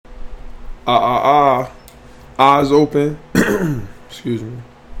Eyes open. Excuse me.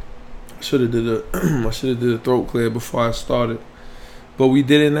 I should have did a throat clear before I started, but we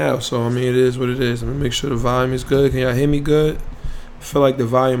did it now. So I mean, it is what it is. Let me make sure the volume is good. Can y'all hear me good? I feel like the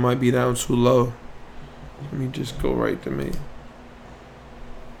volume might be down too low. Let me just go right to me.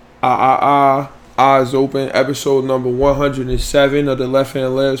 Eyes open. Episode number 107 of the Left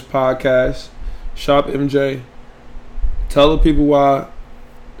Hand Labs podcast. Shop MJ. Tell the people why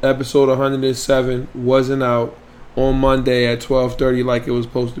episode 107 wasn't out on Monday at 12:30 like it was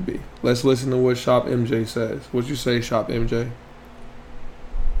supposed to be. Let's listen to what Shop MJ says. What you say, Shop MJ?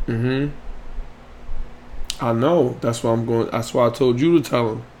 I know. That's why I'm going. That's why I told you to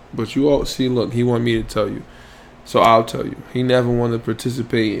tell him. But you all see. Look, he want me to tell you, so I'll tell you. He never wanted to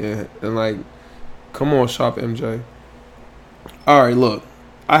participate and like, come on, Shop MJ. All right, look.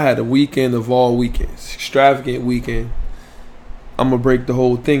 I had a weekend of all weekends, extravagant weekend. I'm going to break the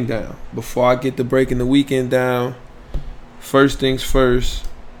whole thing down. Before I get to breaking the weekend down, first things first,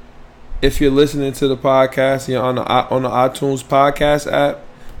 if you're listening to the podcast and you're on the iTunes podcast app,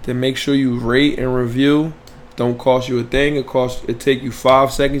 then make sure you rate and review. Don't cost you a thing. It take you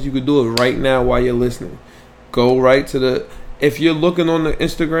 5 seconds. You could do it right now while you're listening. Go right to the, if you're looking on the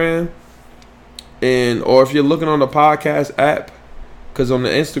Instagram or if you're looking on the podcast app, because on the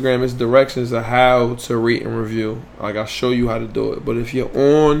Instagram, it's directions of how to rate and review. Like, I'll show you how to do it. But if you're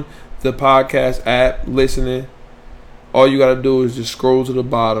on the podcast app listening, all you got to do is just scroll to the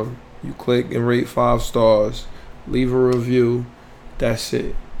bottom. You click and rate 5 stars. Leave a review. That's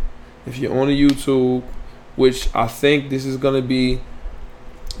it. If you're on the YouTube, which I think this is going to be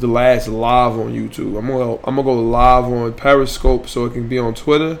the last live on YouTube. I'm gonna go live on Periscope so it can be on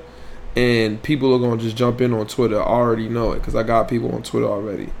Twitter. And people are going to just jump in on Twitter. I already know it because I got people on Twitter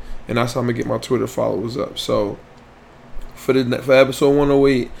already. And that's how I'm going to get my Twitter followers up. So, for episode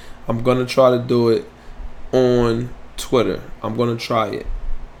 108, I'm going to try to do it on Twitter. I'm going to try it.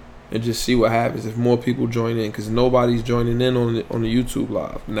 And just see what happens if more people join in. Because nobody's joining in on the YouTube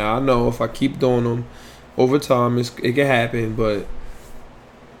live. Now, I know if I keep doing them over time, it can happen. But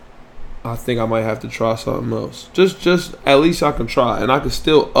I think I might have to try something else. Just at least I can try. And I can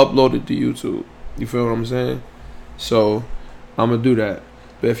still upload it to YouTube. You feel what I'm saying? So, I'm going to do that.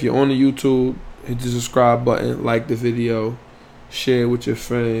 But if you're on the YouTube, hit the subscribe button, like the video, share it with your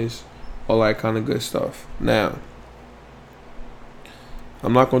friends, all that kind of good stuff. Now,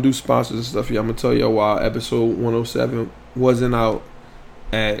 I'm not going to do sponsors and stuff here. I'm going to tell you why episode 107 wasn't out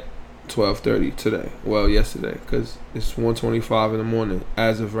at 12:30 today. Well, yesterday, because it's 1:25 in the morning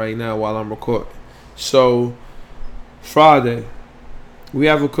as of right now while I'm recording. So, Friday, we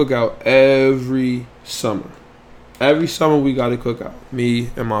have a cookout every summer. Every summer we got a cookout.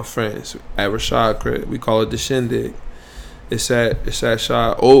 Me and my friends at Rashad crib. We call it the Shindig. It's at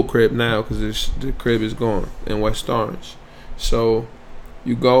Rashad old crib now because the crib is gone in West Orange. So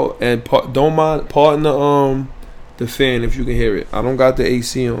you go and don't mind pardon the fan if you can hear it. I don't got the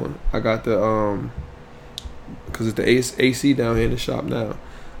AC on. I got the because it's the AC down here in the shop now.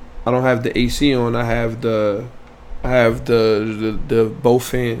 I don't have the AC on. I have the both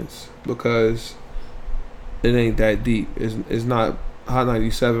fans because it ain't that deep. It's not hot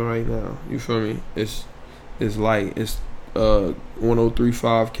 97 right now. You feel me? It's light. It's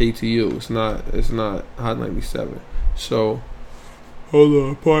 1035 KTU. It's not hot 97. So hold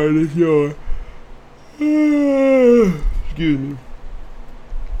on, pardon this yawn. Excuse me.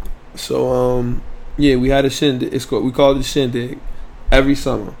 So yeah, we had a shindig. We call it the Shindig every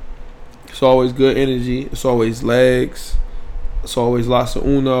summer. It's always good energy. It's always legs. It's always lots of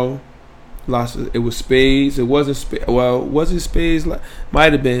Uno. It was spades. It wasn't spades. Well, wasn't spades?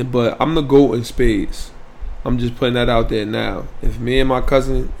 Might have been, but I'm the GOAT in spades. I'm just putting that out there now. If me and my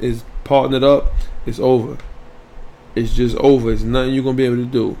cousin is partnered up, it's over. It's just over. It's nothing you're gonna be able to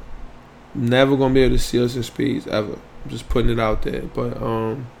do. Never gonna be able to see us in spades ever. I'm just putting it out there. But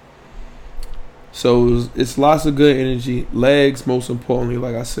so it's lots of good energy. Legs, most importantly,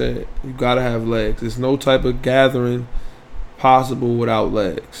 like I said, you gotta have legs. There's no type of gathering possible without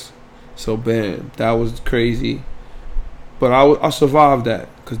legs. So bam, that was crazy. But I survived that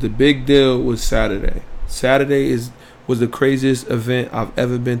because the big deal was Saturday. Saturday was the craziest event I've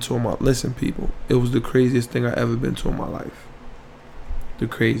ever been to in my. Listen, people, it was the craziest thing I ever been to in my life. The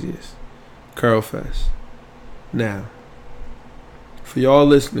craziest. Curl Fest. Now, for y'all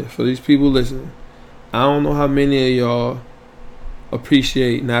listening, for these people listening, I don't know how many of y'all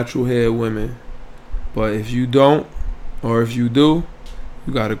appreciate natural hair women, but if you don't, or if you do,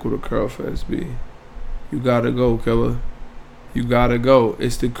 you gotta go to Curl Fest, B. You gotta go, killer. You gotta go.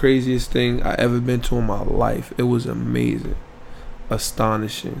 It's the craziest thing I ever been to in my life. It was amazing,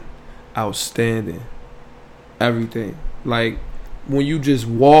 astonishing, outstanding. Everything. Like, when you just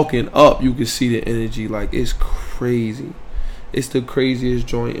walking up, you can see the energy. Like, it's crazy. It's the craziest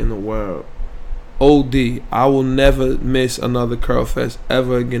joint in the world. OD. I will never miss another Curl Fest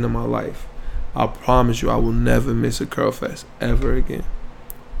ever again in my life. I promise you, I will never miss a Curl Fest ever again.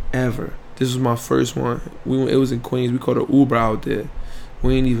 Ever. This was my first one. It was in Queens. We called it Uber out there.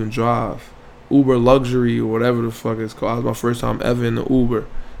 We ain't even drive. Uber Luxury or whatever the fuck it's called. It was my first time ever in the Uber.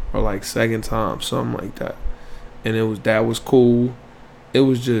 Or like second time, something like that. And that was cool. It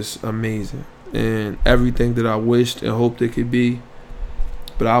was just amazing. And everything that I wished and hoped it could be.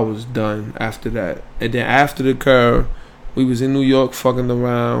 But I was done after that. And then after the Curl, we was in New York fucking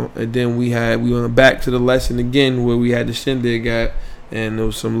around. And then we went back to the lesson again where we had the shindig at. And there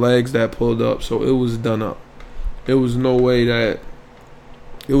was some legs that pulled up. So it was done up. There was no way that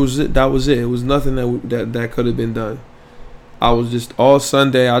that was it. It was nothing that could have been done. I was just, all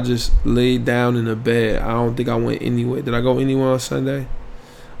Sunday, I just laid down in the bed. I don't think I went anywhere. Did I go anywhere on Sunday?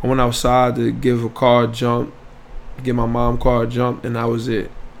 I went outside to give my mom car a jump, and that was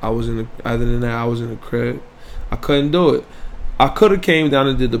it. Other than that, I was in the crib. I couldn't do it. I could have came down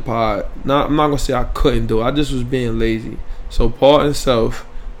and did the pod. I'm not going to say I couldn't do it. I just was being lazy. So, pardon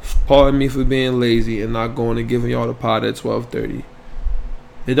me for being lazy and not going and giving y'all the pod at 12:30.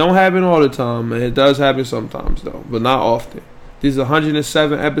 It don't happen all the time, and it does happen sometimes, though, but not often. These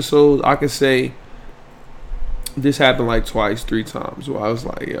 107 episodes, I can say this happened like twice, 3 times, where I was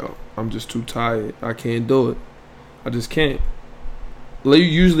like, yo, I'm just too tired. I can't do it. I just can't.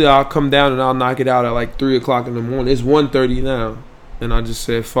 Usually I'll come down and I'll knock it out at like 3 o'clock in the morning. It's 1:30 now, and I just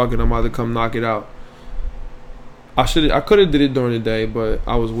said, fuck it, I'm about to come knock it out. I could have did it during the day, but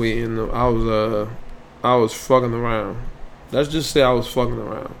I was waiting. I was fucking around. Let's just say I was fucking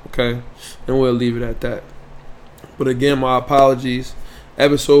around, okay? And we'll leave it at that. But again, my apologies.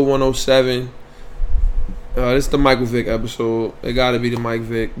 Episode 107. This is the Michael Vick episode. It got to be the Mike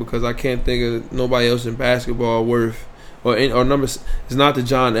Vick because I can't think of nobody else in basketball worth or numbers. It's not the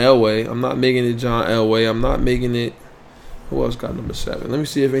John Elway. I'm not making it John Elway. I'm not making it. Who else got number 7? Let me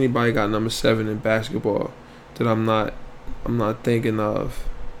see if anybody got number 7 in basketball that I'm not thinking of.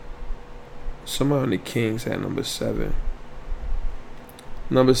 Somebody on the Kings had number 7.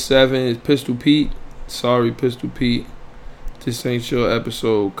 Number 7 is Pistol Pete. Sorry, Pistol Pete. This ain't your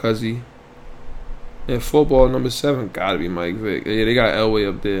episode, cuzzy. And football, number 7 gotta be Mike Vick. Yeah, they got Elway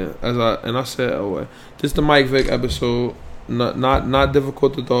up there. I said Elway. This the Mike Vick episode. Not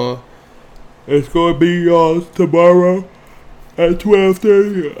difficult at all. It's gonna be yours tomorrow at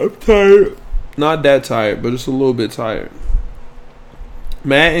 12:30. I'm tired. Not that tired, but just a little bit tired.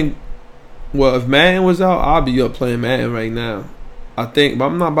 Madden. Well, if Madden was out, I'll be up playing Madden right now. I think, but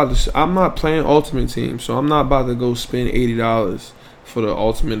I'm not playing Ultimate Team, so I'm not about to go spend $80 for the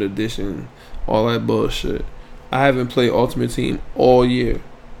Ultimate Edition, all that bullshit. I haven't played Ultimate Team all year.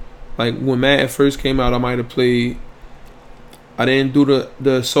 Like when Madden first came out, I might have played. I didn't do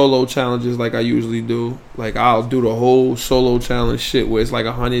the solo challenges like I usually do. Like I'll do the whole solo challenge shit where it's like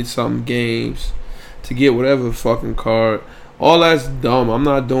 100-something games to get whatever fucking card. All that's dumb. I'm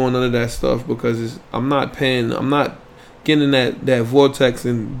not doing none of that stuff because I'm not getting that vortex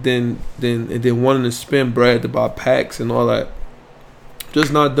and then wanting to spend bread to buy packs and all that.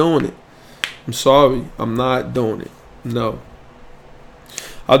 Just not doing it. I'm sorry. I'm not doing it. No.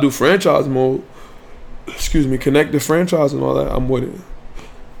 I'll do franchise mode. Excuse me. Connect the franchise and all that. I'm with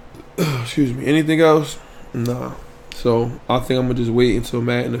it. Excuse me. Anything else? Nah. So I think I'm gonna just wait until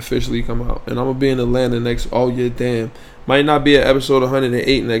Madden officially come out, and I'm gonna be in Atlanta next. Oh yeah, damn. Might not be at episode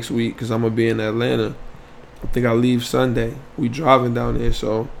 108 next week because I'm gonna be in Atlanta. I think I leave Sunday. We driving down there,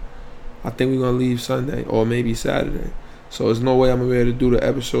 so I think we're gonna leave Sunday or maybe Saturday. So there's no way I'm gonna be able to do the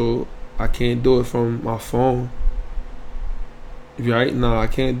episode. I can't do it from my phone. Right? Nah, I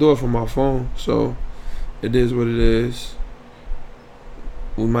can't do it from my phone. So it is what it is.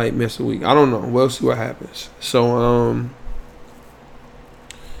 We might miss a week. I don't know. We'll see what happens. So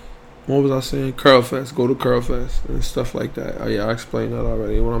what was I saying? Curl Fest. Go to Curl Fest and stuff like that. Oh yeah, I explained that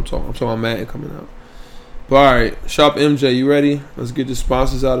already. What I'm talking about Madden coming out. But alright, Shop MJ, you ready? Let's get the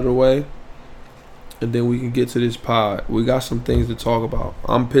sponsors out of the way. And then we can get to this pod. We got some things to talk about.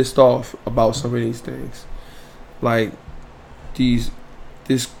 I'm pissed off about some of these things. Like these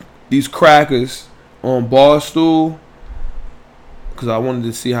crackers on Barstool. Because I wanted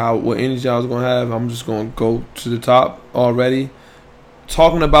to see what energy I was going to have. I'm just going to go to the top already.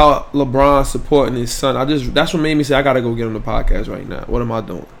 Talking about LeBron supporting his son. That's what made me say I got to go get on the podcast right now. What am I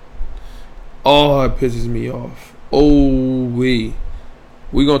doing? Oh, it pisses me off. Oh, we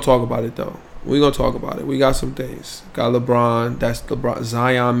going to talk about it though. We gonna talk about it. We got some things. Got LeBron. That's LeBron.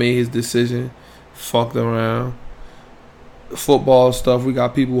 Zion made his decision. Fucked around. Football stuff. We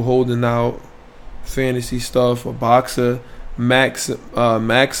got people holding out. Fantasy stuff. A boxer. Maxim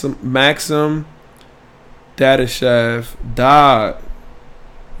Dadashev died.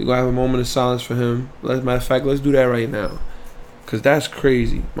 We're gonna have a moment of silence for him. Matter of fact, let's do that right now. Cause that's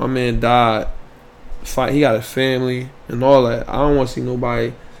crazy. My man died. He got a family and all that. I don't want to see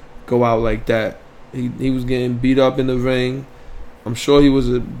nobody go out like that. He was getting beat up in the ring. I'm sure he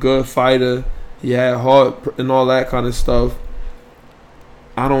was a good fighter. He had heart and all that kind of stuff.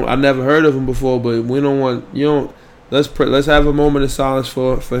 I never heard of him before, but we don't want let's have a moment of silence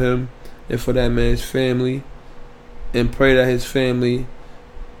for him and for that man's family, and pray that his family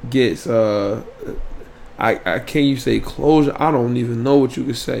gets I can't even say closure. I don't even know what you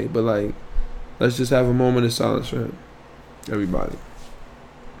could say, but like, let's just have a moment of silence for him, everybody.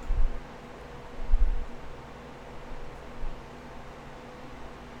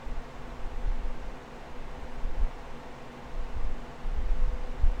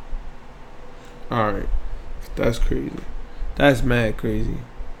 All right, that's crazy. That's mad crazy.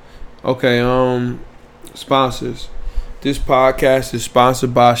 Okay, sponsors. This podcast is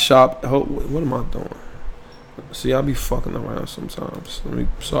sponsored by Shop. What am I doing? See, I be fucking around sometimes.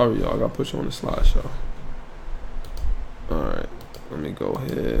 Sorry, y'all. I gotta put you on the slideshow. All right, let me go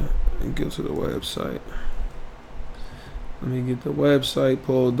ahead and get to the website. Let me get the website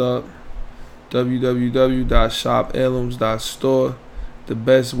pulled up. www.shopheirlooms.store. The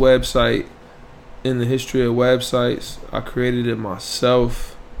best website in the history of websites. I created it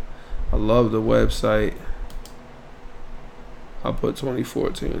myself. I love the website. I put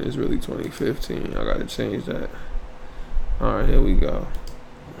 2014. It's really 2015. I gotta change that. Alright, here we go.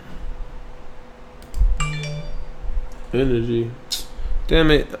 Energy.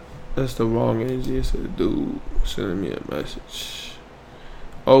 Damn it. That's the wrong energy. It's a dude sending me a message.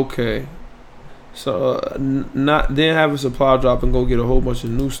 Okay. So didn't have a supply drop and go get a whole bunch of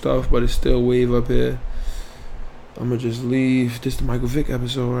new stuff, but it's still wave up here. I'm gonna just leave. This is the Michael Vick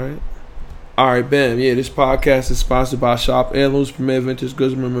episode, right? Alright, bam. Yeah, this podcast is sponsored by Shop Heirlooms, Premier Vintage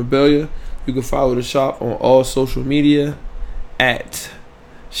Goods and Memorabilia. You can follow the shop on all social media at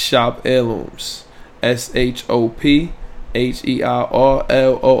Shop Heirlooms.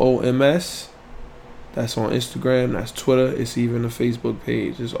 ShopHeirlooms. That's on Instagram, that's Twitter, it's even a Facebook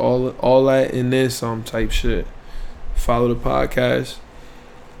page. It's all that and then some type shit. Follow the podcast.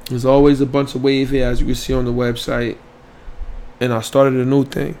 There's always a bunch of wave here, as you can see on the website. And I started a new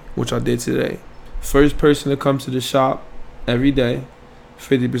thing, which I did today. First person to come to the shop every day,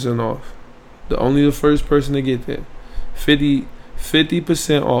 50% off. Only the first person to get there.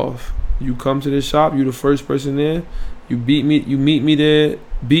 50% off. You come to the shop, you the first person there. You meet me there,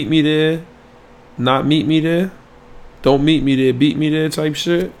 beat me there. Not meet me there, don't meet me there, beat me there type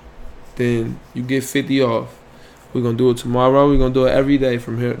shit, then you get 50 off. We're gonna do it tomorrow. We're gonna do it every day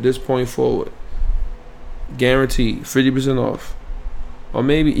from here, this point forward. Guaranteed, 50% off. Or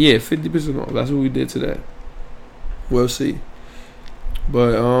maybe, 50% off. That's what we did today. We'll see.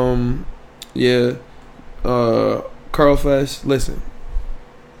 But Curl Fest. Listen,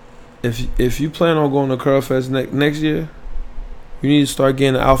 if you plan on going to Curl Fest next year, you need to start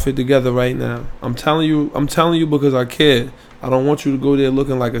getting an outfit together right now. I'm telling you because I care. I don't want you to go there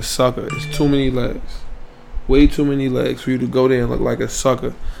looking like a sucker. It's too many legs. Way too many legs for you to go there and look like a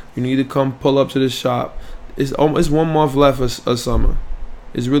sucker. You need to come pull up to the shop. It's 1 month left of summer.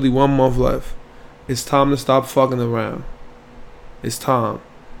 It's really 1 month left. It's time to stop fucking around. It's time.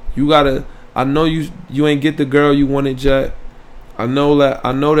 You gotta. I know you ain't get the girl you wanted yet. I know that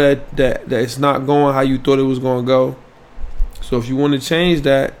it's not going how you thought it was gonna go. So if you want to change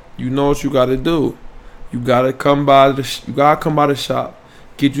that, you know what you got to do. You gotta come by the shop,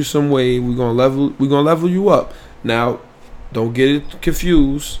 get you some wave. We're gonna level you up. Now, don't get it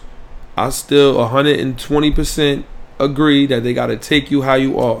confused. I still 120% agree that they gotta take you how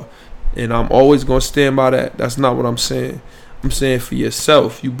you are, and I'm always gonna stand by that. That's not what I'm saying. I'm saying for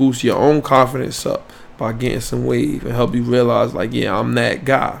yourself, you boost your own confidence up by getting some wave and help you realize, like, yeah, I'm that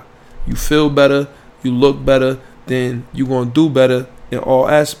guy. You feel better, you look better. Then you're going to do better in all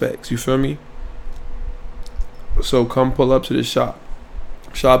aspects. You feel me? So come pull up to the shop.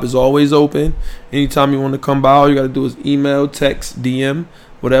 Shop is always open. Anytime you want to come by, all you got to do is email, text, DM,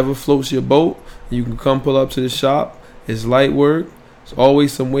 whatever floats your boat. You can come pull up to the shop. It's light work. There's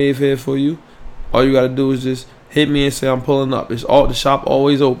always some wave here for you. All you got to do is just hit me and say I'm pulling up. The shop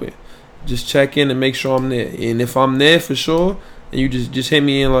always open. Just check in and make sure I'm there. And if I'm there for sure, and you just hit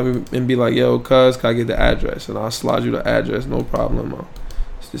me in and be like, yo, cuz, can I get the address? And I'll slide you the address, no problem.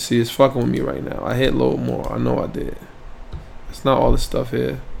 See, it's fucking with me right now. I hit load more. I know I did. It's not all the stuff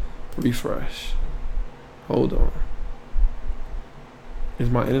here. Refresh. Hold on. Is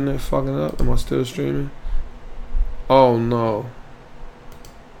my internet fucking up? Am I still streaming? Oh no.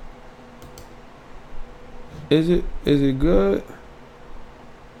 Is it good?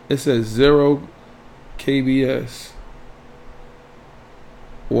 It says 0 KBS.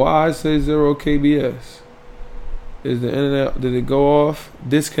 Why I say 0 KBS? Is the internet, did it go off?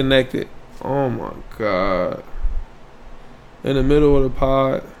 Disconnected. Oh my god. In the middle of the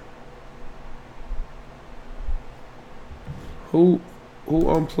pod. Who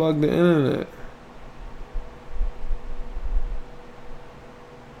unplugged the internet?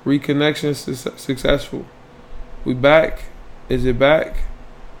 Reconnection successful. We back? Is it back?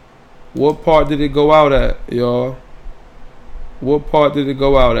 What part did it go out at, y'all? What part did it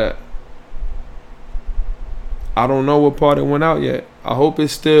go out at? I don't know what part it went out yet. I hope you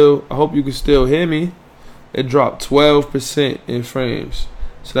can still hear me. It dropped 12% in frames.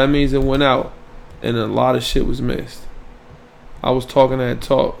 So that means it went out and a lot of shit was missed. I was talking that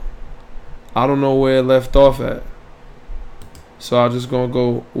talk. I don't know where it left off at. So I'm just going to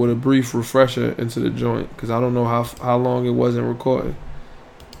go with a brief refresher into the joint because I don't know how long it wasn't recording.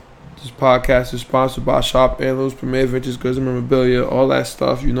 This podcast is sponsored by Shop Heirlooms, Premier Ventures, Goods and Memorabilia, all that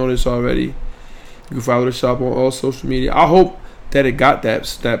stuff. You know this already. You can follow the shop on all social media. I hope that it got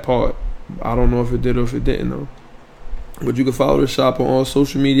that part. I don't know if it did or if it didn't though. But you can follow the shop on all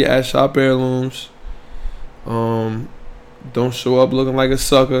social media at Shop Heirlooms. Don't show up looking like a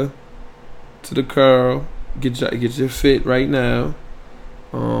sucker to the curl. Get your fit right now.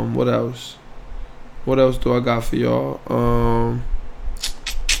 What else? What else do I got for y'all?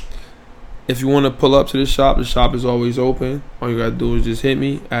 If you want to pull up to the shop is always open. All you gotta do is just hit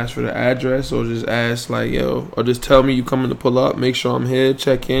me, ask for the address, or just ask or just tell me you coming to pull up. Make sure I'm here,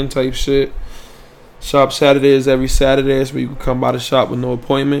 check in, type shit. Shop Saturdays every Saturday, so you can come by the shop with no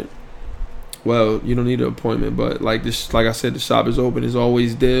appointment. Well, you don't need an appointment, but like I said, the shop is open. There's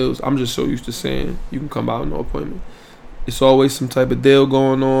always deals. I'm just so used to saying you can come by with no appointment. It's always some type of deal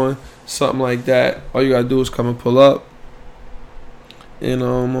going on, something like that. All you gotta do is come and pull up.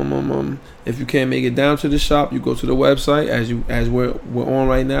 And if you can't make it down to the shop, you go to the website as we're on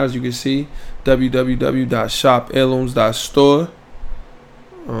right now, as you can see, www.shopheirlooms.store.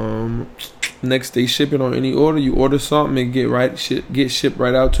 Next day shipping on any order. You order something and get shipped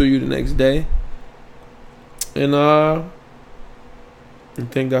right out to you the next day. And I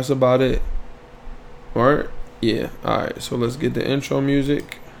think that's about it. Alright? Yeah. Alright. So let's get the intro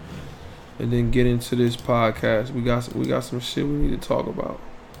music and then get into this podcast. We got some shit we need to talk about.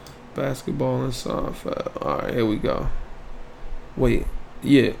 Basketball and Seinfeld. Alright, here we go. Wait.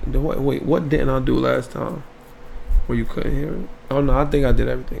 Yeah. Wait, what didn't I do last time? Where you couldn't hear it? Oh no, I think I did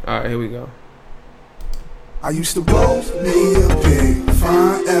everything. Alright, here we go. I used to roll me a big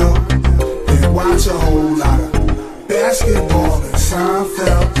fine L and watch a whole lot of basketball and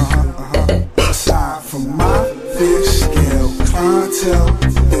Seinfeld. Aside from my fish scale clientele,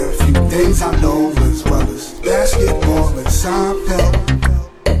 there are a few things I know as well as basketball and Seinfeld.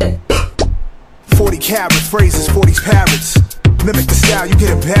 40 carat phrases, 40's parrots. Mimic the style, you get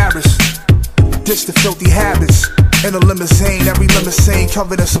embarrassed. Ditch the filthy habits. In a limousine, every limousine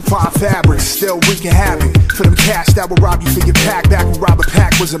covered in supply fabrics. Still wreaking havoc for them cash that will rob you for your pack. Back when Robert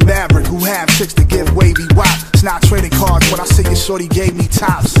Pack was a maverick who had chicks to give wavy wop. It's not trading cards when I say your shorty gave me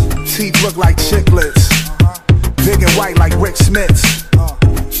tops. Teeth look like chiclets, big and white like Rick Smith's.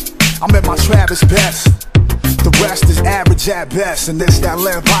 I'm at my Travis best. The rest is average at best, and this that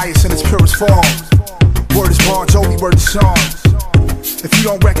land bias in its purest form. Word is Bon Jovi, word is Sean. If you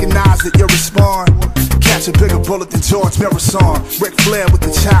don't recognize it, you'll respond. Catch a bigger bullet than George Marathon. Ric Flair with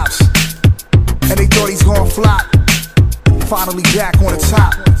the chops, and they thought he's gon' flop. Finally back on the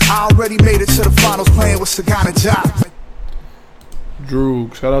top. I already made it to the finals playing with Sagana Job.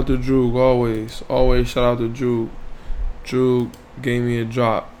 Droog, shout out to Droog always shout out to Droog. Droog gave me a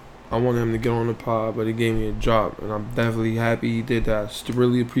drop. I wanted him to get on the pod, but he gave me a drop, and I'm definitely happy he did that. I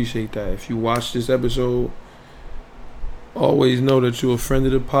really appreciate that. If you watch this episode, always know that you're a friend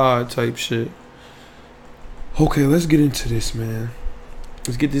of the pod type shit. Okay, let's get into this, man.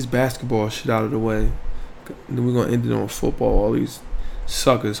 Let's get this basketball shit out of the way. Then we're gonna end it on football. All these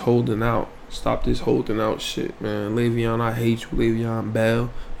suckers holding out. Stop this holding out shit, man. Le'Veon, I hate you, Le'Veon Bell.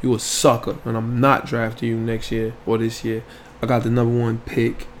 You a sucker, and I'm not drafting you next year or this year. I got the #1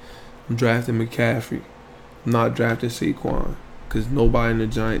 pick. I'm drafting McCaffrey. I'm not drafting Saquon. Because nobody in the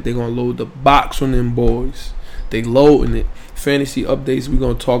Giant, they gonna load the box on them boys. They loading it. Fantasy updates, we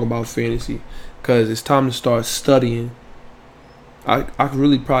gonna talk about fantasy. Because it's time to start studying I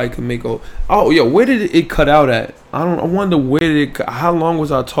really probably could make a. Oh yeah, where did it cut out at? I wonder where did it. How long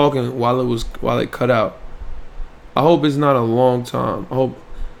was I talking while it cut out? I hope it's not a long time. I hope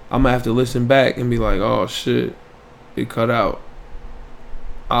I'm gonna have to listen back and be like, oh shit, it cut out.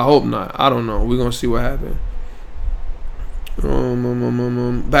 I hope not. I don't know. We're gonna see what happened.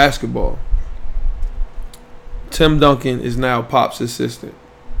 Basketball. Tim Duncan is now Pop's assistant.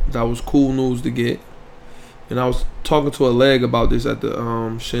 That was cool news to get. And I was talking to a leg about this at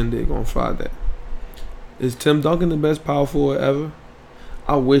the shindig on Friday. Is Tim Duncan the best power forward ever?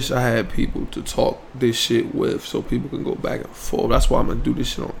 I wish I had people to talk this shit with so people can go back and forth. That's why I'm gonna do this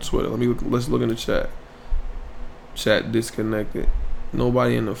shit on Twitter. Let's look in the chat. Chat disconnected.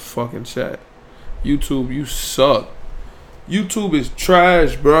 Nobody in the fucking chat. YouTube, you suck. YouTube is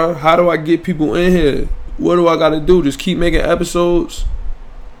trash, bro. How do I get people in here? What do I gotta do? Just keep making episodes?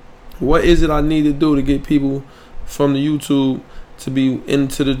 What is it I need to do to get people from the YouTube to be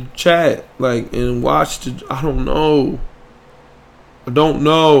into the chat, like, and watch the? I don't know. I'm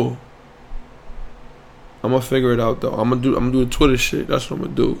gonna figure it out though. I'm gonna do the Twitter shit. That's what I'm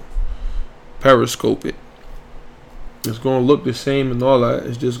gonna do. Periscope it. It's gonna look the same and all that.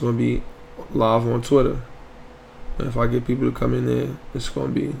 It's just gonna be live on Twitter. And if I get people to come in there, it's gonna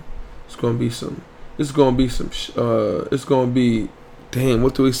be damn,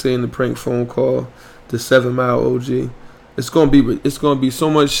 what do we say in the prank phone call? The 7 Mile OG. It's gonna be so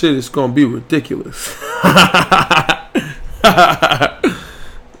much shit. It's gonna be ridiculous.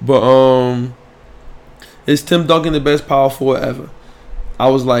 But is Tim Duncan the best power forward ever? I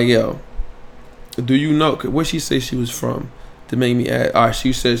was like, yo, do you know where she say she was from? To make me add. All right,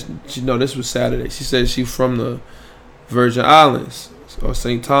 she says this was Saturday. She said she from the Virgin Islands or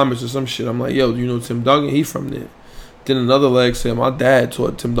St. Thomas or some shit. I'm like, yo, do you know Tim Duncan? He from there. Then another leg said, my dad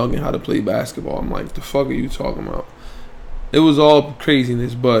taught Tim Duncan how to play basketball. I'm like, the fuck are you talking about? It was all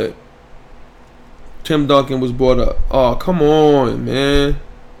craziness, but Tim Duncan was brought up. Oh, come on, man.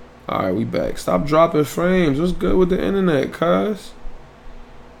 All right, we back. Stop dropping frames. What's good with the internet, cuz?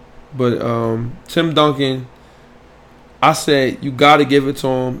 But Tim Duncan, I said, you got to give it to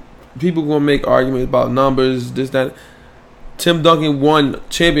him. People going to make arguments about numbers, this, that. Tim Duncan won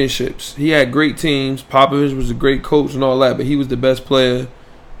championships. He had great teams. Popovich was a great coach and all that, but he was the best player.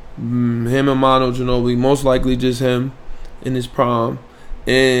 Him and Manu Ginobili, most likely just him in his prime.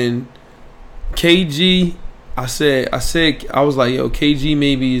 And KG, I was like, yo, KG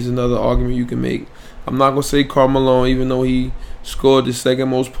maybe is another argument you can make. I'm not going to say Karl Malone, even though he scored the second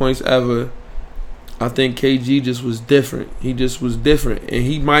most points ever. I think KG just was different. He just was different. And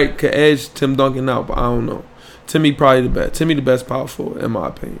he could edge Tim Duncan out, but I don't know. Timmy probably the best. Timmy the best power forward, in my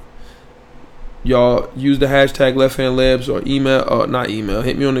opinion. Y'all use the hashtag LeftHandLabs or email, or not email.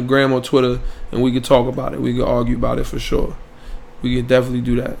 Hit me on the gram or Twitter, and we can talk about it. We can argue about it for sure. We can definitely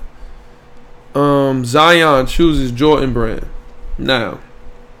do that. Zion chooses Jordan Brand. Now,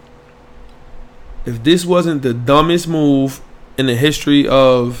 if this wasn't the dumbest move in the history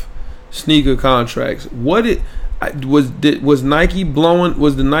of sneaker contracts, was Nike blowing?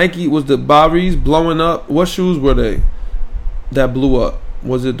 Was the Barry's blowing up? What shoes were they that blew up?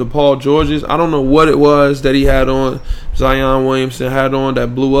 Was it the Paul Georges? I don't know what it was that he had on. Zion Williamson had on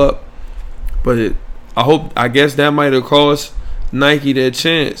that blew up, but I guess that might have cost Nike their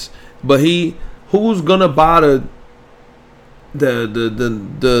chance. But who's gonna buy the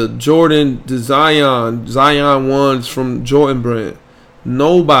Jordan, the Zion ones from Jordan Brand?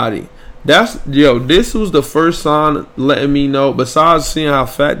 Nobody. This was the first sign letting me know, besides seeing how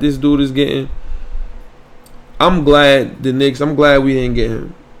fat this dude is getting, I'm glad we didn't get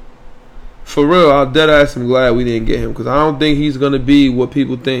him. For real, I'll dead ass I'm glad we didn't get him, because I don't think he's going to be what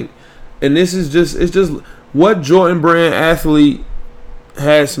people think. And it's just what Jordan Brand athlete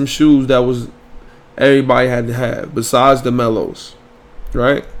had some shoes that was everybody had to have, besides the Mellows,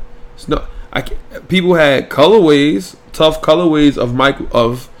 right? People had colorways, tough colorways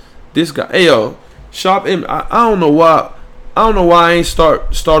of this guy. Hey yo, Shop M. I don't know why I ain't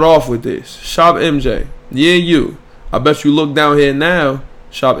start off with this. Shop MJ. Yeah, you. I bet you look down here now,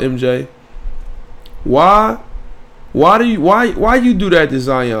 Shop MJ. Why you do that to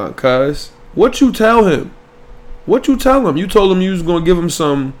Zion, cuz? What you tell him? You told him you was gonna give him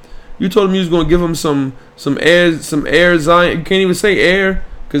some. You told him you was gonna give him some Air Zion. You can't even say Air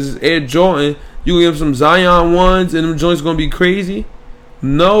because it's Air Jordan. You gonna give him some Zion ones and them joints gonna be crazy?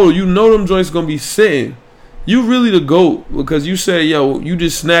 No, you know them joints gonna be sitting. You really the GOAT because you say, yo, you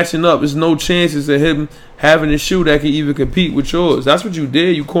just snatching up. There's no chances of him having a shoe that can even compete with yours. That's what you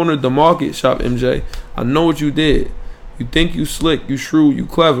did. You cornered the market, Shop MJ. I know what you did. You think you slick, you shrewd, you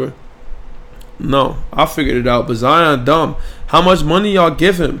clever. No, I figured it out. But Zion dumb. How much money y'all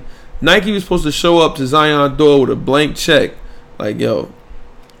give him? Nike was supposed to show up to Zion's door with a blank check. Like, yo,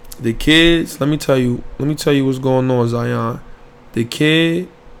 the kids, let me tell you what's going on, Zion. The kid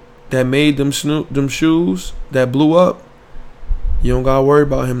that made them shoes that blew up, you don't gotta worry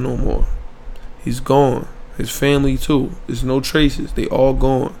about him no more. He's gone. His family too. There's no traces. They all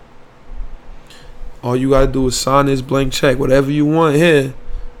gone. All you gotta do is sign this blank check. Whatever you want here,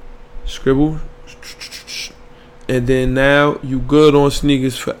 scribble, and then now you good on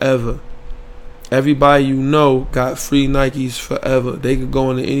sneakers forever. Everybody you know got free Nikes forever. They could go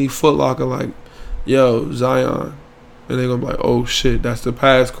into any Foot Locker like, yo, Zion. And they're going to be like, oh shit, that's the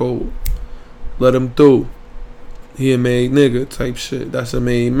passcode. Let him through. He a made nigga type shit. That's a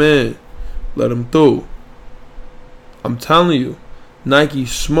made man. Let him through. I'm telling you. Nike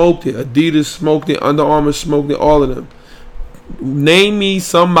smoked it. Adidas smoked it. Under Armour smoked it. All of them. Name me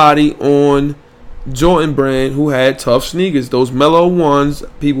somebody on Jordan brand who had tough sneakers. Those mellow ones,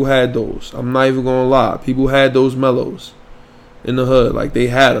 people had those. I'm not even gonna lie. People had those mellows in the hood. Like, they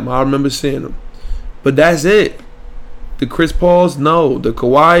had them. I remember seeing them. But that's it. The Chris Pauls, no. The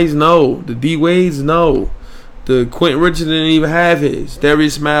Kawhis, no. The D-Wades, no. The Quentin Richards didn't even have his.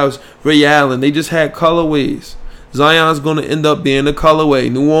 Darius Miles, Ray Allen, they just had colorways. Zion's gonna end up being a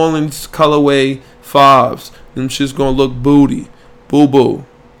colorway. New Orleans colorway 5s. Them shit's gonna look booty. Boo-boo.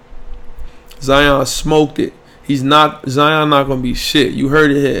 Zion smoked it. Zion not gonna be shit. You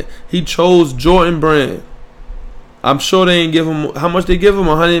heard it here. He chose Jordan brand. I'm sure they ain't give him, how much they give him?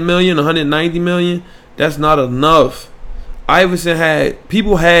 100 million, 190 million? That's not enough. Iverson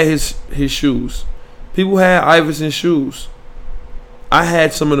people had his shoes. People had Iverson shoes. I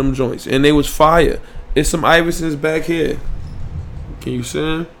had some of them joints and they was fire. It's some Iversons back here. Can you see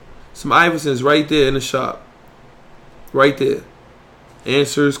them? Some Iversons right there in the shop. Right there.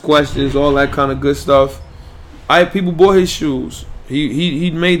 Answers, questions, all that kind of good stuff. People bought his shoes. He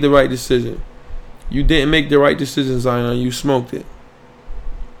made the right decision. You didn't make the right decision, Zion. You smoked it.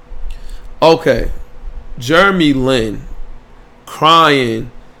 Okay. Jeremy Lin crying.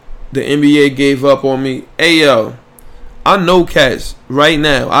 The NBA gave up on me. Hey, yo. I know cats right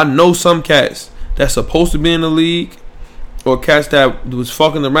now. I know some cats that's supposed to be in the league, or cats that was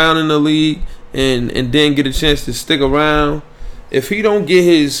fucking around in the league and didn't get a chance to stick around. If he don't get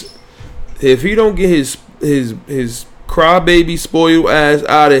his crybaby spoiled ass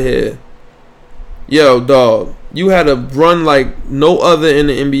out of here, yo, dog, you had a run like no other in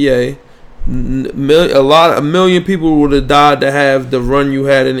the NBA. A million people would have died to have the run you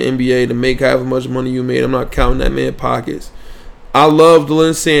had in the NBA to make however much money you made. I'm not counting that man's pockets. I loved the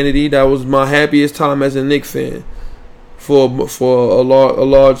insanity. That was my happiest time as a Knicks fan. For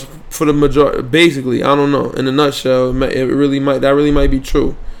the majority, basically, I don't know. In a nutshell, that really might be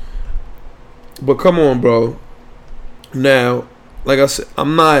true. But come on, bro. Now, like I said,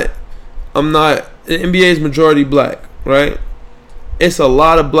 I'm not. The NBA is majority black, right? It's a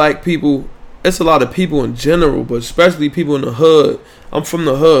lot of black people. It's a lot of people in general, but especially people in the hood. I'm from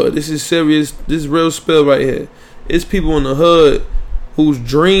the hood. This is serious. This is real spill right here. It's people in the hood whose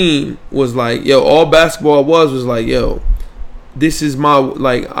dream was like, yo, all basketball was like, yo, this is my,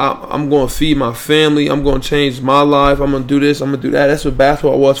 like, I'm going to feed my family. I'm going to change my life. I'm going to do this. I'm going to do that. That's what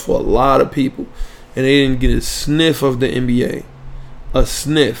basketball was for a lot of people. And they didn't get a sniff of the NBA. A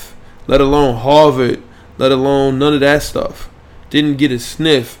sniff. Let alone Harvard. Let alone none of that stuff. Didn't get a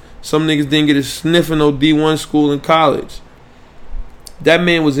sniff. Some niggas didn't get a sniff in no D1 school in college. That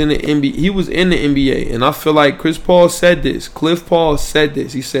man was in the NBA. He was in the NBA. And I feel like Chris Paul said this. Cliff Paul said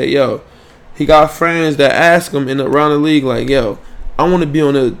this. He said, yo, he got friends that ask him around the league, like, yo, I want to be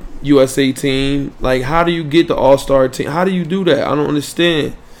on the USA team. Like, how do you get the All-Star team? How do you do that? I don't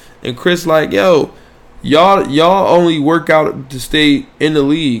understand. And Chris like, yo, y'all only work out to stay in the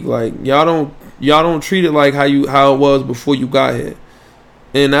league. Like, y'all don't treat it like how it was before you got here.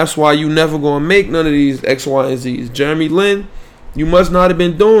 And that's why you never gonna make none of these X, Y, and Z's. Jeremy Lin, you must not have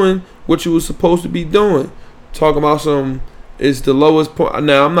been doing what you was supposed to be doing. Talking about it's the lowest point.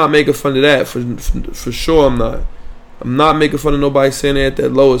 Now, I'm not making fun of that. For sure I'm not. I'm not making fun of nobody saying they're at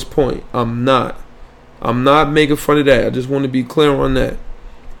that lowest point. I'm not making fun of that. I just want to be clear on that.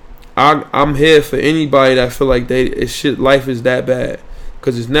 I'm here for anybody that feel like life is that bad.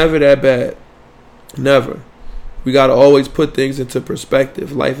 Because it's never that bad. Never. We got to always put things into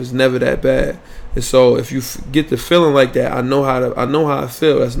perspective. Life is never that bad. And so if you get the feeling like that, I know how I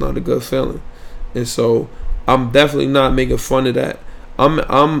feel. That's not a good feeling. And so I'm definitely not making fun of that.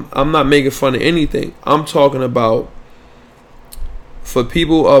 I'm not making fun of anything. I'm talking about for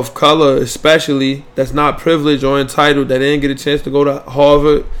people of color, especially, that's not privileged or entitled, that didn't get a chance to go to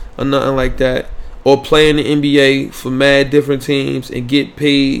Harvard or nothing like that, or play in the NBA for mad different teams and get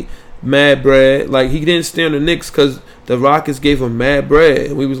paid mad bread. Like, he didn't stay on the Knicks because the Rockets gave him mad bread,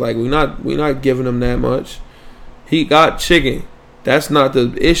 and we was like, we're not giving him that much. He got chicken. That's not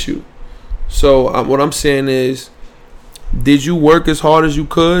the issue. So what I'm saying is, did you work as hard as you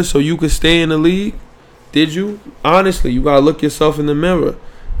could so you could stay in the league? Did you? Honestly, you gotta look yourself in the mirror.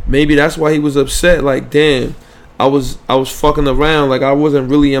 Maybe that's why he was upset. Like, damn, I was fucking around. Like, I wasn't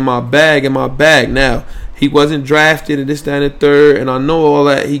really in my bag. Now, he wasn't drafted and this, that, and the third. And I know all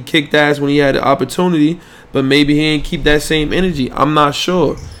that. He kicked ass when he had the opportunity. But maybe he ain't keep that same energy. I'm not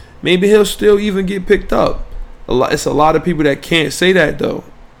sure. Maybe he'll still even get picked up. It's a lot of people that can't say that, though.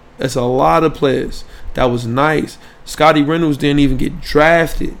 It's a lot of players. That was nice. Scotty Reynolds didn't even get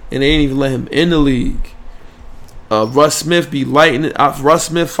drafted. And they didn't even let him in the league. Russ Smith be lighting it. Russ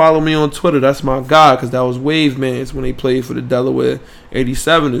Smith follow me on Twitter. That's my guy, because that was Wave Mans when they played for the Delaware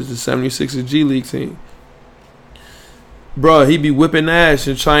 87ers, the 76ers G League team. Bruh, he be whipping ass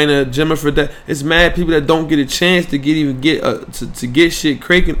in China, Jimmer that. It's mad people that don't get a chance to get shit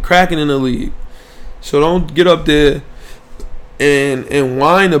cracking in the league. So don't get up there and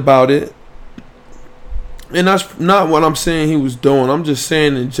whine about it. And that's not what I'm saying he was doing. I'm just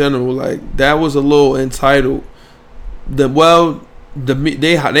saying in general, like, that was a little entitled. They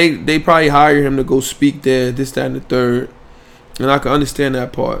probably hire him to go speak there, this, that, and the third, and I can understand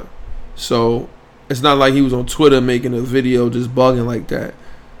that part. So it's not like he was on Twitter making a video just bugging like that.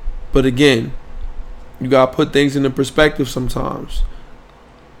 But again, you gotta put things into perspective sometimes.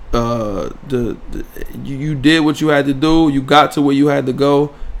 You did what you had to do. You got to where you had to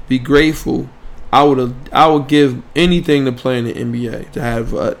go. Be grateful. I would give anything to play in the NBA, to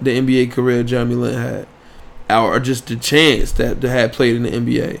have the NBA career Jeremy Lin had. Or just the chance that had played in the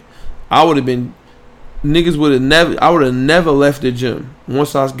NBA. I would have never left the gym.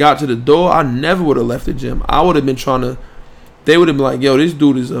 Once I got to the door, I never would have left the gym. I would have been they would have been like, yo, this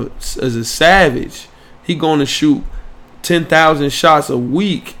dude is a savage. He going to shoot 10,000 shots a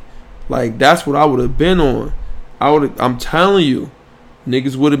week. Like, that's what I would have been on. I'm telling you,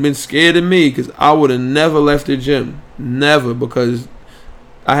 niggas would have been scared of me because I would have never left the gym. Never, because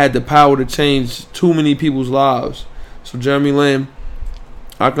I had the power to change too many people's lives. So Jeremy Lin,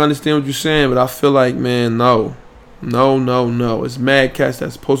 I can understand what you're saying, but I feel like, man, no. It's mad cats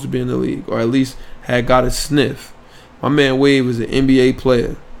that's supposed to be in the league, or at least had got a sniff. My man Wave is an NBA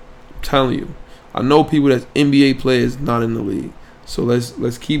player. I'm telling you. I know people that's NBA players not in the league. So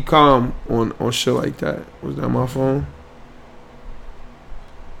let's keep calm on shit like that. Was that my phone?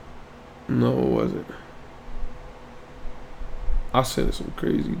 No, it wasn't. I sent some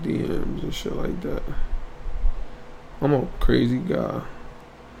crazy DMs and shit like that. I'm a crazy guy.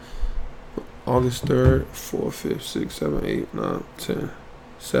 August 3rd, 4th, 5th, 6th, 7th, 8th, 9th, 10th.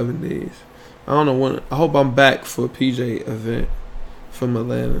 7 days. I don't know when. I hope I'm back for a PJ event from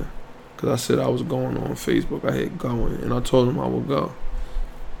Atlanta. Because I said I was going on Facebook. I hit going. And I told him I would go.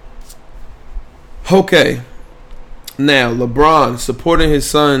 Okay. Now, LeBron supporting his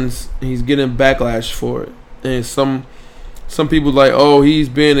sons. He's getting backlash for it. And some people like, oh, he's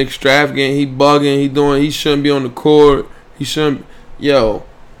being extravagant, he bugging, he shouldn't be on the court, he shouldn't. Yo,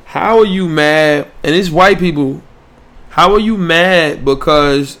 how are you mad? And it's white people. How are you mad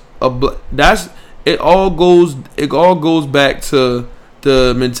because it all goes back to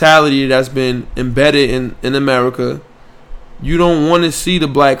the mentality that's been embedded in America. You don't want to see the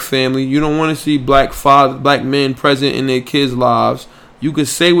black family. You don't want to see black men present in their kids' lives. You could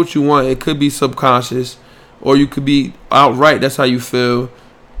say what you want. It could be subconscious. Or you could be outright. That's how you feel.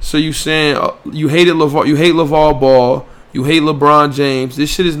 So you saying you hate LeVar Ball, you hate LeBron James.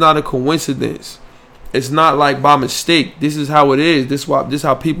 This shit is not a coincidence. It's not like by mistake. This is how it is. This is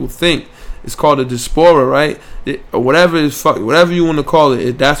how people think. It's called a diaspora, right? Or whatever you want to call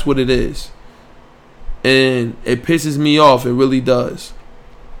it. That's what it is. And it pisses me off. It really does.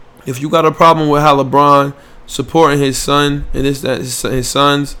 If you got a problem with how LeBron supporting his son and his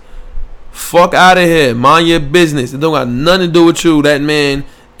sons, fuck out of here. Mind your business. It don't got nothing to do with you, that man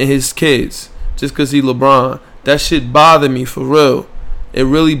and his kids. Just because he LeBron. That shit bother me for real. It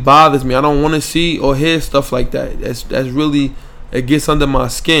really bothers me. I don't want to see or hear stuff like that. That's really, it gets under my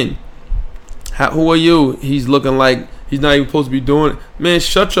skin. Who are you? He's looking like he's not even supposed to be doing it. Man,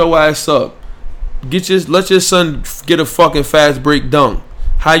 shut your ass up. Let your son get a fucking fast break dunk.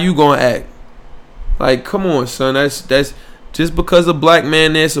 How you gonna act? Like, come on, son. That's just because a black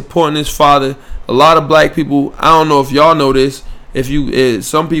man there supporting his father. A lot of black people, I don't know if y'all know this.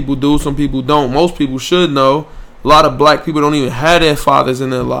 Some people do, some people don't. Most people should know. A lot of black people don't even have their fathers in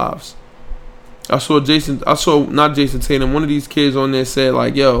their lives. I saw not Jason Tatum. One of these kids on there said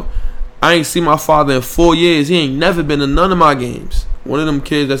like, yo, I ain't seen my father in 4 years. He ain't never been to none of my games. One of them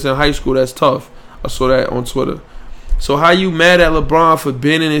kids that's in high school that's tough. I saw that on Twitter. So how you mad at LeBron for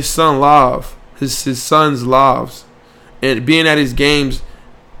being in his son live, his son's lives, and being at his games,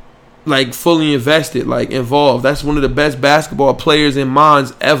 like fully invested, like involved? That's one of the best basketball players in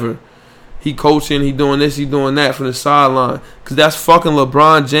minds ever. He coaching, he doing this, he doing that from the sideline. Cause that's fucking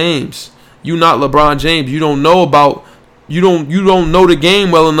LeBron James. You not LeBron James. You don't know about. You don't know the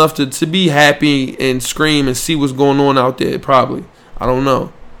game well enough to be happy and scream and see what's going on out there. Probably. I don't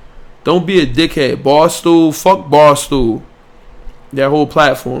know. Don't be a dickhead. Barstool, fuck Barstool. That whole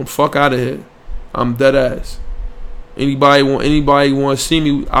platform, fuck out of here. I'm dead ass. Anybody want to see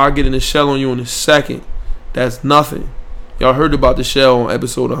me, I'll get in the shell on you in a second. That's nothing. Y'all heard about the shell on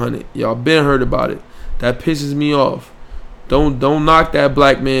episode 100. Y'all been heard about it. That pisses me off. Don't knock that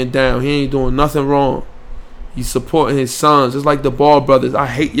black man down. He ain't doing nothing wrong. He's supporting his sons. It's like the Ball brothers. I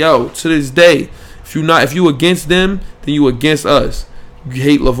hate to this day. If you against them, then you against us. You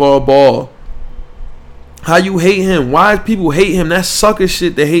hate LeVar Ball. How you hate him? Why people hate him? That's sucker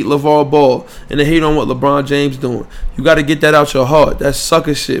shit. They hate LeVar Ball and they hate on what LeBron James doing. You got to get that out your heart. That's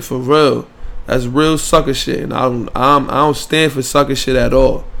sucker shit for real. That's real sucker shit. And I don't stand for sucker shit at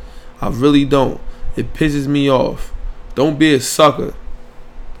all. I really don't. It pisses me off. Don't be a sucker.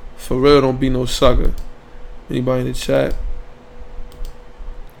 For real, don't be no sucker. Anybody in the chat?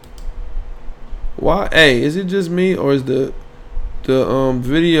 Why? Hey, is it just me or is the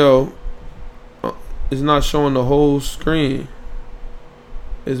video is not showing the whole screen?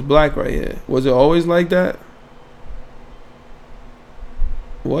 It's black right here. Was it always like that?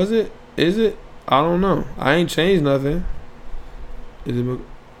 Was it? Is it? I don't know. I ain't changed nothing. Is it?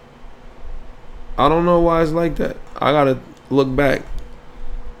 I don't know why it's like that. I gotta look back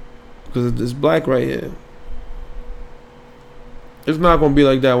because it's black right here. It's not gonna be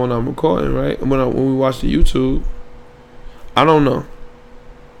like that when I'm recording, right? When we watch the YouTube. I don't know.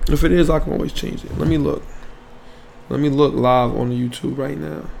 If it is, I can always change it. Let me look. Let me look live on the YouTube right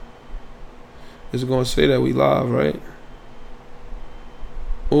now. It's gonna say that we live, right?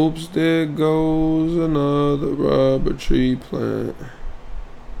 Oops, there goes another rubber tree plant.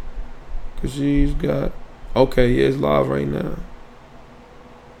 Cause she's got. Okay, yeah, it's live right now.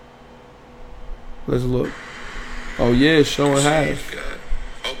 Let's look. Oh yeah, it's showing half.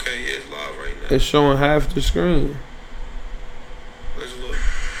 Okay, yeah, it's live right now. It's showing half the screen. Let's look.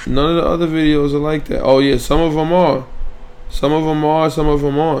 None of the other videos are like that. Oh yeah, some of them are. Some of them are, some of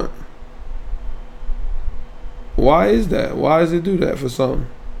them aren't. Why is that? Why does it do that for some?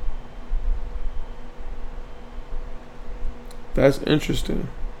 That's interesting.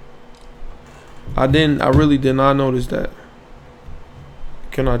 I really did not notice that.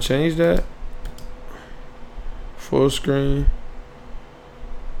 Can I change that? Full screen.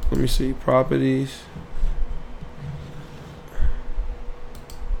 Let me see. Properties.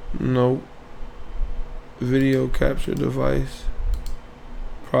 Nope. Video capture device.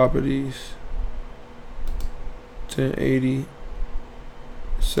 Properties. 1080.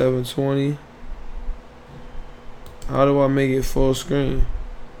 720. How do I make it full screen?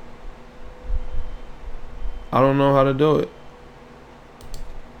 I don't know how to do it.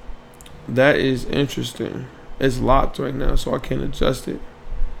 That is interesting. It's locked right now, so I can't adjust it.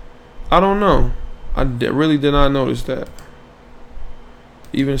 I don't know. I really did not notice that.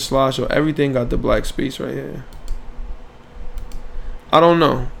 Even slideshow, everything got the black space right here. I don't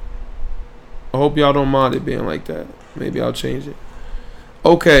know. I hope y'all don't mind it being like that. Maybe I'll change it.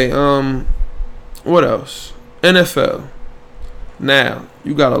 Okay, what else? NFL. Now,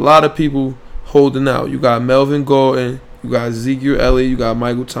 you got a lot of people holding out. You got Melvin Gordon, you got Ezekiel Elliott, you got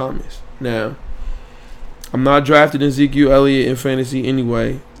Michael Thomas. Now, I'm not drafting Ezekiel Elliott in fantasy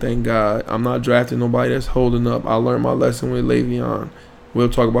anyway, thank God. I'm not drafting nobody that's holding up. I learned my lesson with Le'Veon. We'll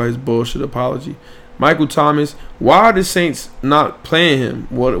talk about his bullshit apology. Michael Thomas, why are the Saints not playing him?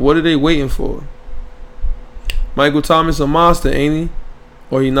 What are they waiting for? Michael Thomas a monster, ain't he?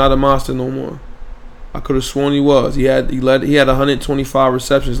 Or he not a monster no more? I could have sworn he was. He had 125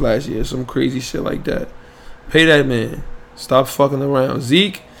 receptions last year, some crazy shit like that. Pay that man. Stop fucking around.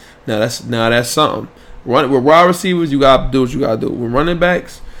 Zeke, now that's something. With wide receivers, you gotta do what you gotta do. With running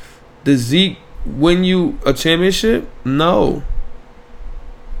backs, does Zeke win you a championship? No.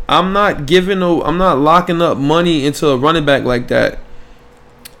 I'm not locking up money into a running back like that.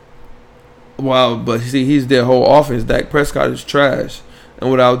 Wow, but see, he's their whole offense. Dak Prescott is trash.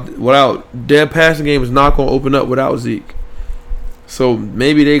 And without their passing game is not going to open up without Zeke. So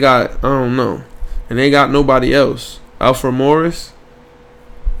maybe they got, I don't know. And they got nobody else. Alfred Morris,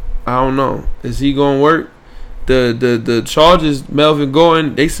 I don't know. Is he going to work? the Chargers, Melvin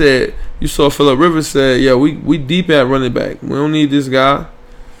Gordon, they said, you saw Phillip Rivers said, yeah, we deep at running back. We don't need this guy.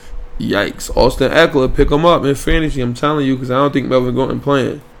 Yikes. Austin Eckler, pick him up in fantasy. I'm telling you, because I don't think Melvin Gordon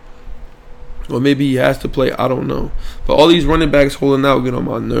playing. Or maybe he has to play. I don't know. But all these running backs holding out get on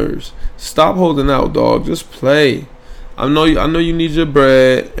my nerves. Stop holding out, dog. Just play. I know you need your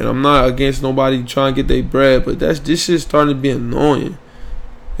bread, and I'm not against nobody trying to get their bread, but this shit's starting to be annoying.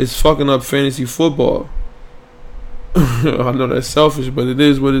 It's fucking up fantasy football. I know that's selfish, but it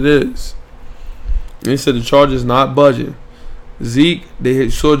is what it is. And they said the Chargers not budging. Zeke, they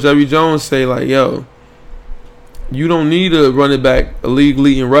saw Jerry Jones say, like, yo, you don't need a running back, a league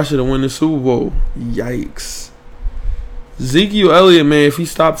leading rusher to win the Super Bowl. Yikes. Ezekiel Elliott, man, if he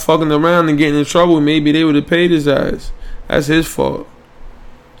stopped fucking around and getting in trouble, maybe they would have paid his ass. That's his fault.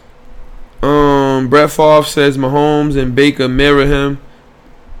 Brett Favre says Mahomes and Baker mirror him.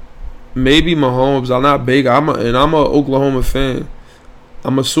 Maybe Mahomes. I'm not Baker. I'm a Oklahoma fan.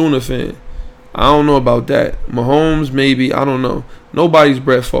 I'm a Sooner fan. I don't know about that. Mahomes, maybe. I don't know. Nobody's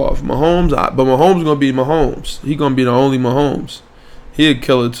Brett Favre. Mahomes, but Mahomes gonna be Mahomes. He gonna be the only Mahomes. He a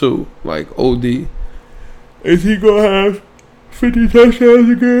killer too, like OD. Is he gonna have 50 touchdowns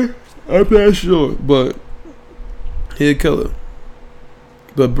again? I'm not sure, but he a killer.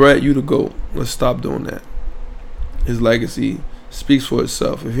 But Brett, you the GOAT. Let's stop doing that. His legacy speaks for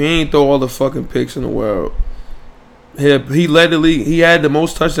itself. If he ain't throw all the fucking picks in the world, he led the league. He had the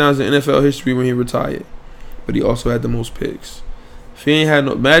most touchdowns in NFL history when he retired, but he also had the most picks. If he ain't had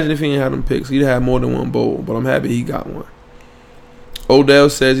imagine if he ain't had them picks, he'd have more than one bowl. But I'm happy he got one. Odell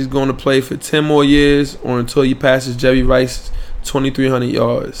says he's going to play for 10 more years or until he passes Jerry Rice's 2,300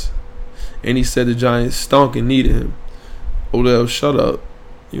 yards. And he said the Giants stunk and needed him. Odell, shut up.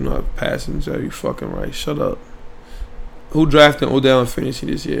 You're not passing Jerry fucking Rice. Shut up. Who drafted Odell in fantasy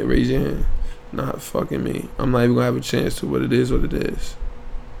this year? Raise your hand. Not fucking me. I'm not even going to have a chance to, but it is what it is.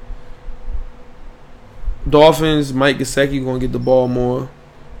 Dolphins, Mike Gesicki going to get the ball more.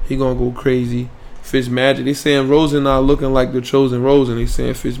 He going to go crazy. Fitzmagic, they saying Rosen not looking like the chosen Rosen. They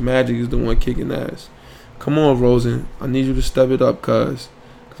saying Fitzmagic is the one kicking ass. Come on, Rosen. I need you to step it up, cuz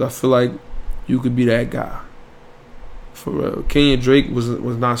I feel like you could be that guy. For real. Kenyon Drake was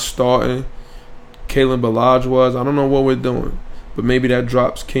not starting. Kalen Ballage was. I don't know what we're doing. But maybe that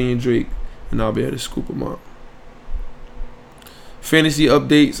drops Kenyon Drake, and I'll be able to scoop him up. Fantasy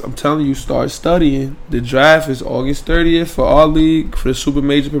updates. I'm telling you, start studying. The draft is August 30th for our league, for the Super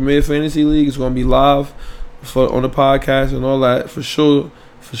Major Premier Fantasy League. It's going to be live on the podcast and all that. For sure.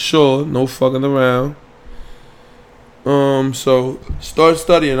 No fucking around. So start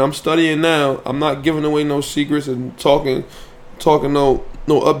studying. I'm studying now. I'm not giving away no secrets and talking no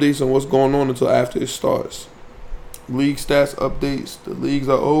updates on what's going on until after it starts. League stats updates. The leagues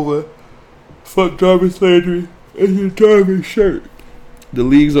are over. Fuck Jarvis Landry and your Jarvis shirt. The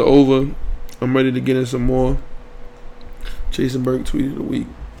leagues are over. I'm ready to get in some more. Jason Burke tweeted a week.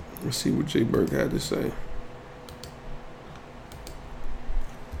 Let's see what Jay Burke had to say.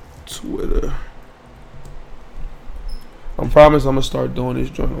 Twitter. I promise I'm going to start doing this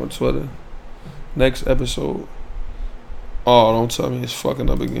joint on Twitter. Next episode. Oh, don't tell me it's fucking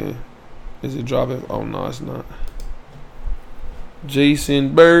up again. Is it dropping? Oh, no, it's not.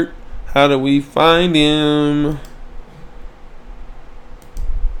 Jason Burke. How do we find him?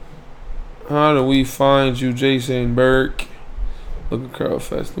 How do we find you, Jason Burke? Look at Curl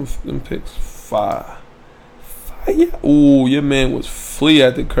Fest. Them picks fire. Ooh, your man was flea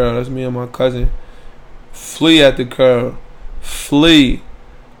at the curl. That's me and my cousin. Flea at the curl. Flea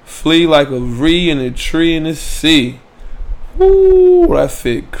like a V in a tree in the sea. Ooh, that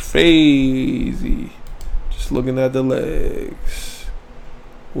fit crazy. Just looking at the legs.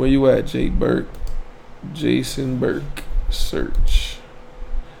 Where you at, Jay Burke? Jason Burke. Search.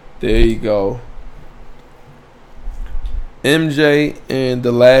 There you go. MJ and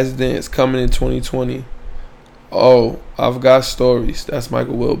The Last Dance coming in 2020. Oh, I've got stories. That's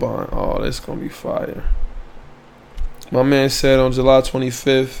Michael Wilbon. Oh, that's going to be fire. My man said on July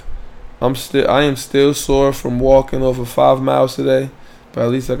 25th, I am still sore from walking over 5 miles today, but at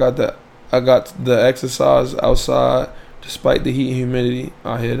least I got the exercise outside despite the heat and humidity.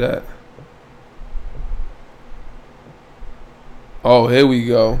 I hear that. Oh, here we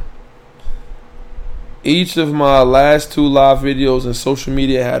go. Each of my last 2 live videos on social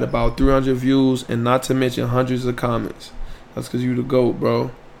media had about 300 views and not to mention hundreds of comments. That's because you the GOAT,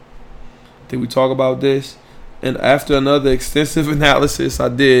 bro. Did we talk about this? And after another extensive analysis I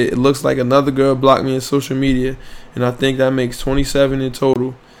did, it looks like another girl blocked me on social media, and I think that makes 27 in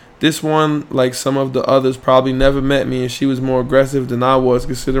total. This one, like some of the others, probably never met me, and she was more aggressive than I was,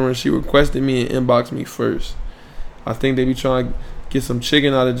 considering she requested me and inboxed me first. I think they be trying to get some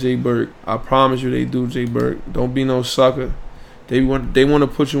chicken out of Jay Burke. I promise you they do, Jay Burke. Don't be no sucker. They want to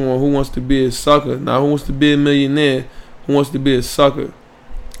put you on Who Wants to Be a Sucker. Now, Who Wants to Be a Millionaire? Who Wants to Be a Sucker?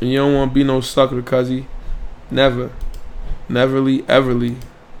 And you don't want to be no sucker, cuzzy. Never. Neverly, everly.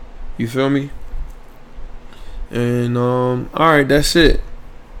 You feel me? And, alright, that's it.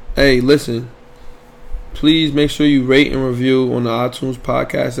 Hey, listen. Please make sure you rate and review on the iTunes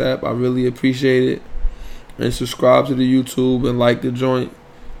podcast app. I really appreciate it. And subscribe to the YouTube and like the joint.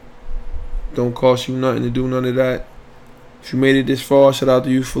 Don't cost you nothing to do none of that. If you made it this far, shout out to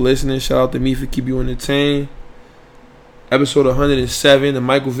you for listening. Shout out to me for keeping you entertained. Episode 107, the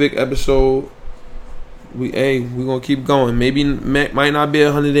Michael Vick episode. We gonna keep going. Might not be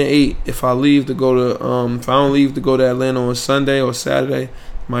 108 if I leave to go to if I don't leave to go to Atlanta on Sunday or Saturday.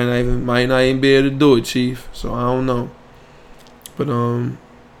 Might not even be able to do it, Chief. So I don't know. But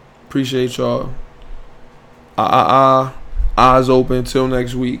appreciate y'all. Eyes open. Till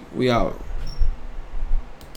next week. We out.